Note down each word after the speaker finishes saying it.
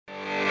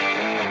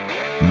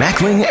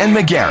Mackling and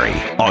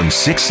McGarry on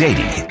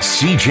 680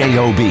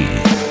 CJOB.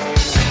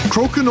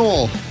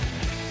 Crokinole.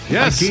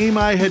 Yes. A game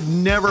I had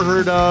never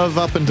heard of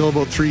up until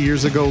about 3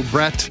 years ago.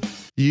 Brett,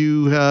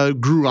 you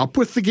grew up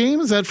with the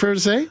game, is that fair to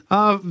say?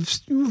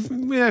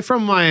 Yeah,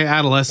 from my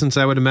adolescence,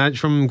 I would imagine.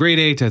 From grade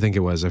 8, I think it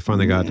was. I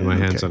finally got my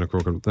hands on a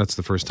Crokinole. That's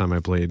the first time I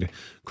played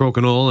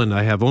Crokinole, and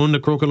I have owned a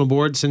Crokinole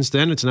board since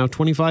then. It's now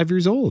 25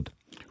 years old.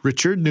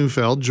 Richard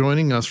Neufeld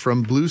joining us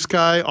from Blue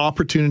Sky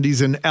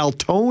Opportunities in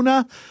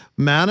Altona,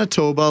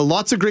 Manitoba.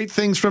 Lots of great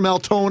things from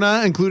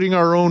Altona, including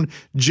our own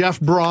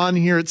Jeff Braun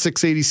here at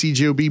 680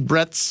 CJOB,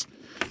 Brett's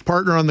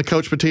partner on the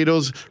Couch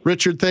Potatoes.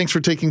 Richard, thanks for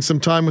taking some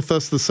time with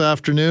us this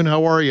afternoon.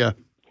 How are you?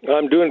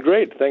 I'm doing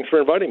great. Thanks for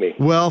inviting me.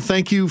 Well,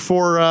 thank you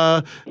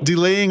for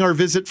delaying our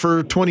visit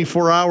for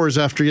 24 hours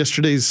after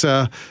yesterday's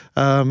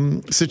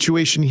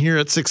situation here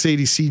at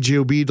 680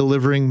 CJOB,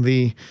 delivering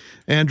the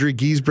Andrew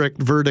Giesbrecht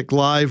verdict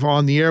live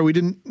on the air. We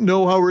didn't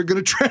know how we were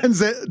going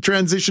to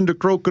transition to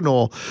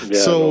Crokinole. Yeah,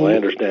 so I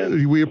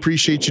understand. We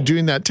appreciate you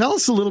doing that. Tell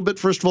us a little bit,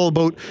 first of all,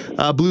 about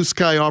Blue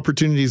Sky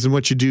Opportunities and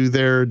what you do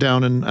there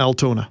down in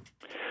Altona.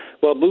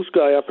 Well, Blue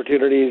Sky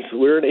Opportunities,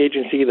 we're an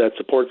agency that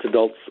supports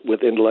adults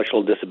with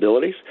intellectual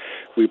disabilities.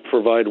 We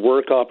provide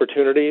work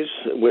opportunities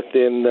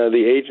within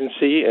the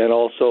agency and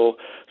also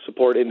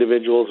support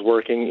individuals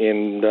working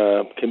in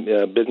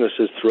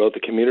businesses throughout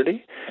the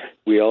community.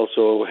 We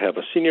also have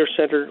a senior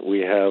center. We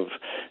have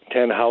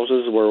 10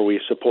 houses where we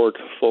support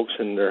folks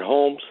in their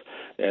homes,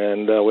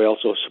 and we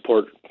also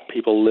support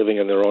people living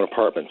in their own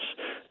apartments.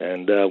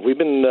 And we've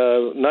been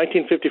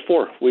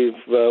 1954. We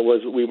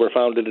were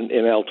founded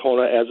in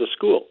Altona as a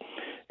school.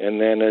 And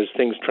then as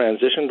things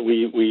transitioned,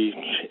 we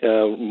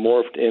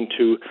morphed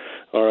into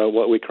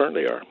what we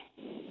currently are.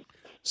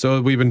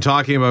 So we've been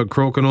talking about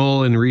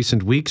Crokinole in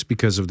recent weeks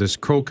because of this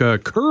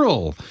Croca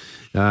Curl.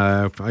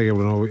 I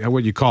don't know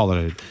what you call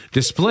it. A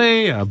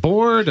display, a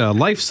board, a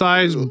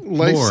life-size board.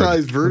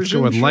 Life-size version? Let's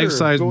go with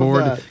life-size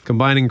board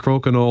combining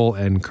Crokinole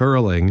and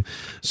curling.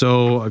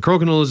 So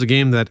Crokinole is a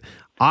game that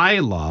I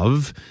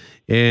love.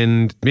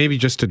 And maybe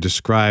just to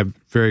describe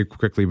very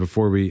quickly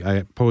before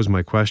I pose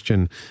my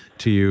question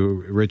to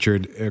you,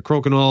 Richard,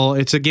 Crokinole,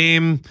 it's a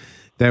game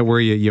that where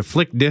you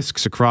flick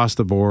discs across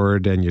the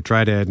board and you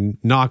try to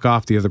knock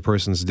off the other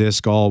person's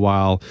disc all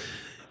while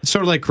it's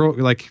sort of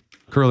like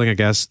curling, I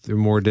guess. The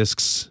more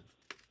discs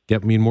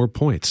mean more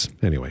points.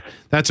 Anyway,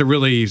 that's a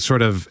really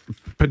sort of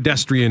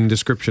pedestrian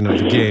description of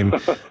the game.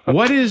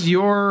 What is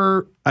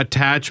your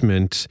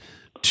attachment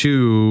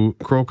to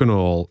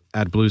Crokinole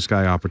at Blue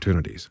Sky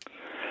Opportunities?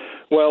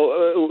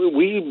 Well,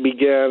 we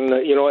began,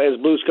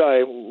 as Blue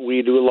Sky,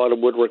 we do a lot of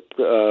woodwork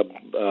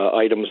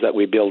items that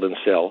we build and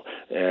sell.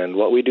 And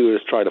what we do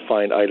is try to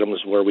find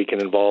items where we can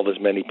involve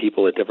as many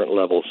people at different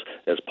levels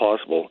as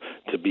possible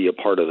to be a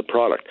part of the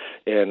product.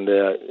 And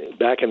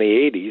back in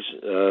the 80s,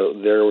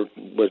 there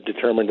was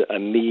determined a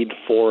need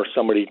for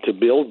somebody to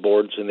build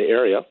boards in the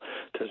area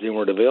because they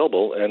weren't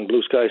available. And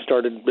Blue Sky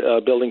started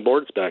building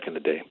boards back in the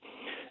day.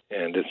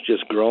 And it's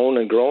just grown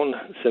and grown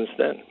since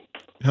then.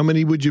 How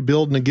many would you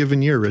build in a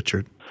given year,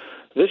 Richard?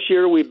 This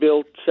year we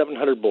built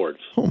 700 boards.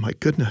 Oh, my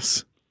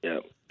goodness.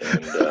 Yeah.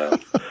 And,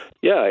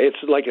 it's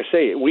like I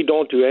say, we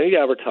don't do any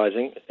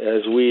advertising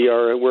as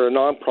we're a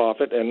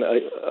nonprofit, and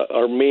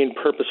our main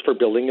purpose for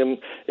building them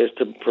is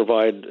to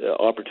provide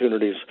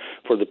opportunities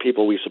for the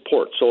people we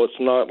support. So it's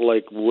not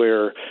like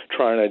we're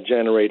trying to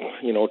generate,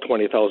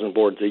 20,000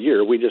 boards a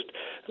year. We just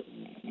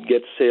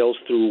get sales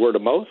through word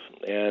of mouth,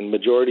 and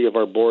majority of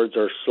our boards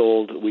are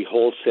sold. We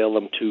wholesale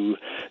them to,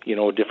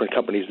 different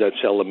companies that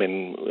sell them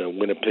in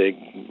Winnipeg,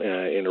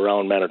 and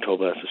around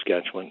Manitoba,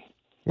 Saskatchewan.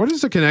 What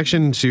is the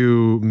connection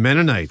to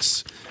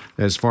Mennonites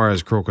as far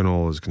as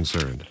Crokinole is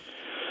concerned?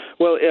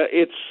 Well,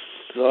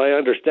 I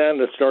understand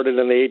it started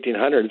in the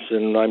 1800s,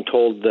 and I'm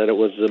told that it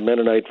was a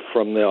Mennonite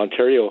from the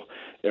Ontario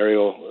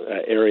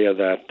area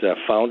that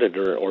founded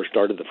or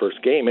started the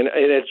first game. And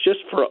it's just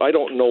I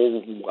don't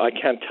know, I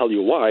can't tell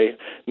you why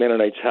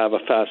Mennonites have a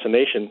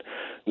fascination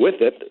with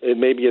it.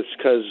 Maybe it's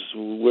because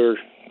we're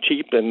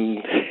cheap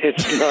and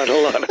it's not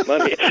a lot of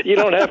money. You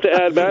don't have to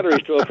add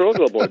batteries to a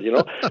Crokinole board,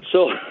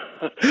 So,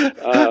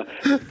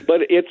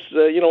 but it's,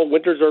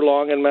 winters are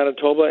long in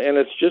Manitoba, and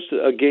it's just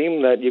a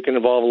game that you can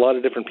involve a lot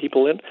of different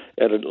people in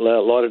at a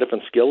lot of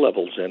different skill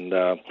levels. And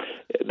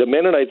the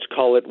Mennonites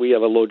call it, we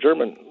have a Low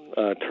German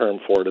term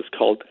for it, it's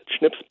called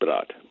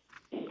Schnipsbrat.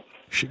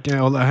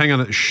 Hang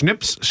on,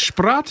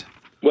 Schnipsbrat?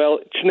 Well,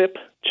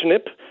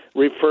 Schnip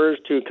refers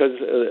to, because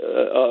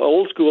an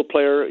old school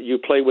player, you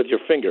play with your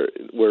finger,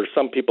 where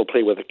some people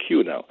play with a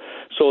cue now.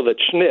 So the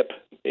Schnip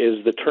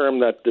is the term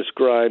that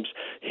describes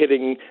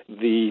hitting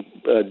the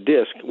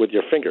disc with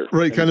your finger.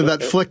 Right, kind of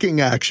that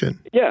flicking action.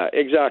 Yeah,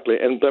 exactly.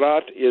 And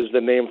Brat is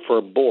the name for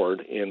a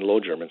board in Low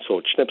German, so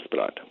it's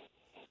Schnipsbrat.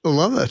 I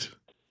love it.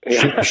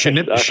 Yeah.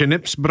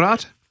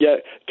 Schnipsbrat? Yeah,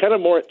 kind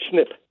of more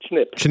Schnip.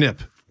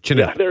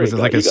 Yeah, there was you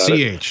it like go. a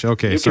CH?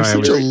 Okay, sorry.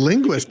 You're such a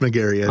linguist,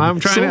 McGarry. I'm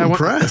trying so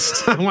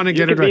impressed. I want to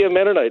get you it could right. be a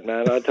Mennonite,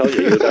 man. I'll tell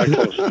you, you're that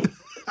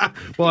close.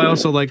 Well, I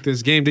also like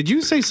this game. Did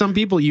you say some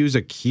people use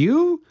a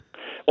cue?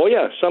 Oh,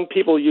 yeah. Some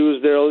people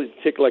they'll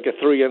take like a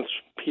 3-inch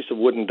piece of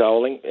wooden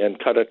doweling and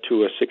cut it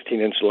to a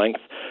 16-inch length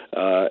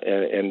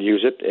and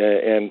use it.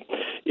 And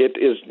it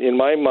is, in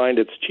my mind,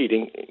 it's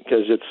cheating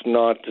because it's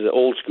not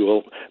old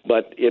school,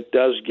 but it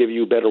does give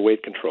you better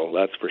weight control.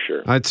 That's for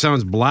sure. That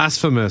sounds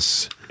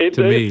blasphemous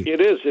to me.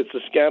 It is. It's a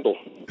scandal.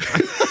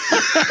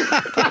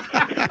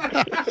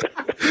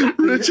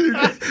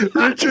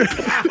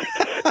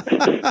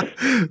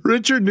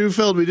 Richard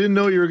Neufeld, we didn't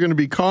know you were going to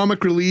be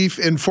comic relief,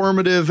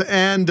 informative,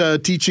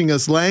 and teaching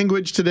us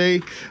language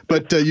today,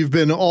 but you've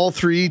been all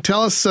three.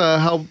 Tell us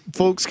how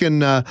folks can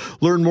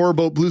learn more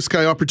about Blue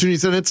Sky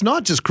Opportunities. And it's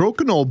not just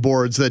crokinole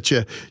boards that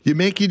you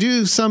make. You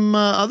do some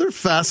other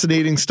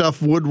fascinating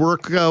stuff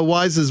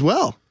woodwork-wise as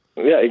well.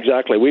 Yeah,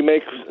 exactly. We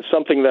make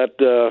something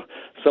that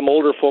some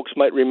older folks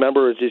might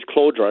remember as these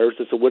clothes dryers.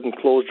 It's a wooden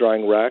clothes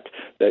drying rack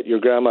that your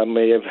grandma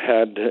may have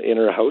had in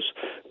her house.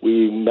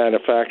 We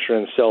manufacture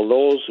and sell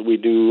those. We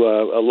do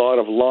a lot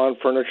of lawn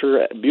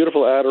furniture,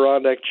 beautiful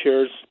Adirondack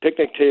chairs,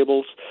 picnic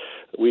tables.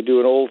 We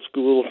do an old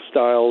school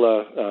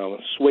style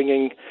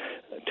swinging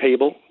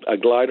table, a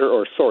glider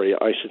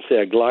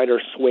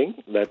swing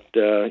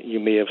that you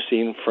may have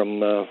seen from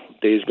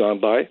days gone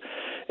by.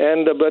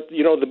 And but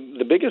you know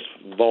the biggest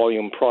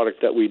volume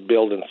product that we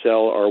build and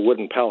sell are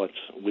wooden pallets.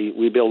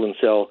 We build and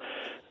sell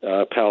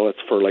pallets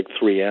for like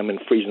 3M and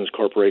Friesens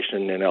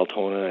Corporation in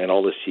Altona and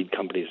all the seed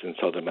companies in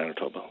southern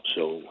Manitoba.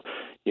 So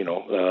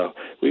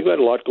we've got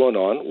a lot going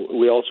on.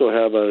 We also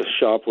have a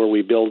shop where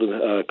we build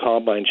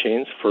combine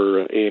chains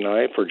for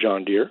A&I for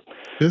John Deere.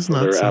 Isn't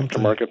that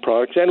something? Aftermarket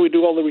products, and we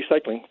do all the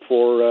recycling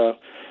for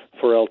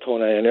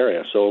Altona and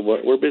area. So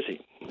we're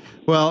busy.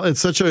 Well, it's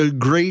such a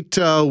great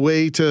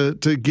way to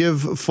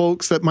give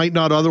folks that might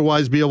not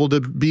otherwise be able to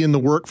be in the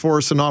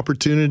workforce an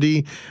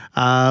opportunity.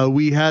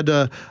 We had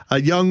a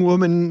young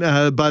woman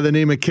by the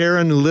name of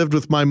Karen who lived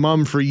with my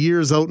mom for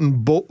years out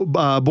in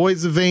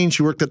Boissevain.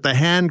 She worked at the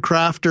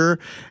Handcrafter,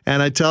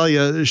 and I tell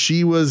you,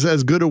 she was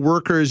as good a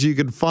worker as you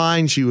could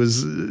find. She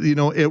was,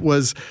 it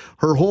was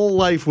her whole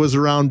life was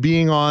around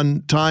being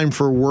on time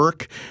for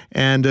work,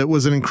 and it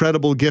was an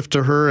incredible gift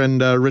to her.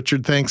 And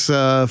Richard, thanks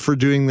for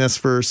doing this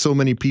for so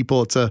many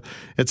people. It's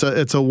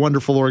a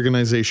wonderful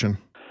organization.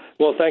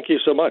 Well, thank you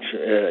so much.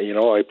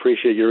 I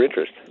appreciate your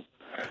interest.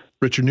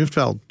 Richard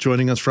Neufeld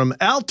joining us from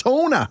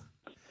Altona,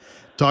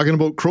 talking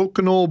about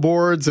crokinole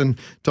boards and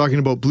talking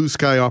about Blue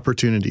Sky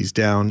Opportunities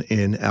down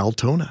in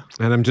Altona.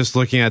 And I'm just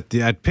looking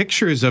at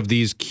pictures of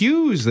these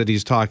cues that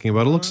he's talking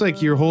about. It looks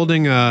like you're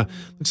holding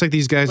looks like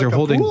these guys are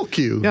holding a pool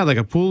cue. Yeah, like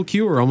a pool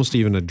cue or almost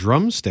even a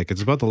drumstick.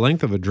 It's about the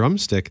length of a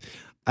drumstick.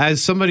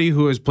 As somebody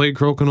who has played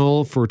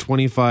crokinole for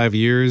 25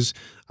 years,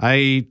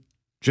 I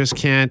just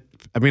can't.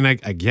 I mean, I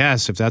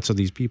guess if that's what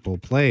these people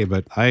play,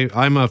 but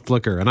I'm a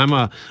flicker, and I'm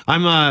a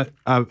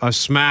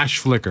smash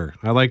flicker.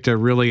 I like to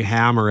really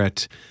hammer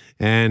it,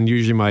 and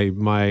usually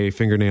my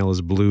fingernail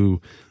is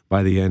blue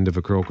by the end of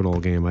a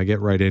crokinole game. I get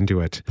right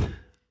into it.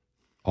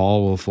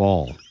 All will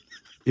fall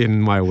in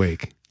my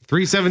wake.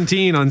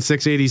 3:17 on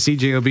 680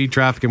 CJOB.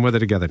 Traffic and weather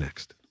together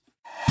next.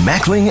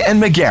 Mackling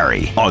and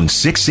McGarry on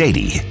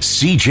 680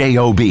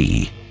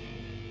 CJOB.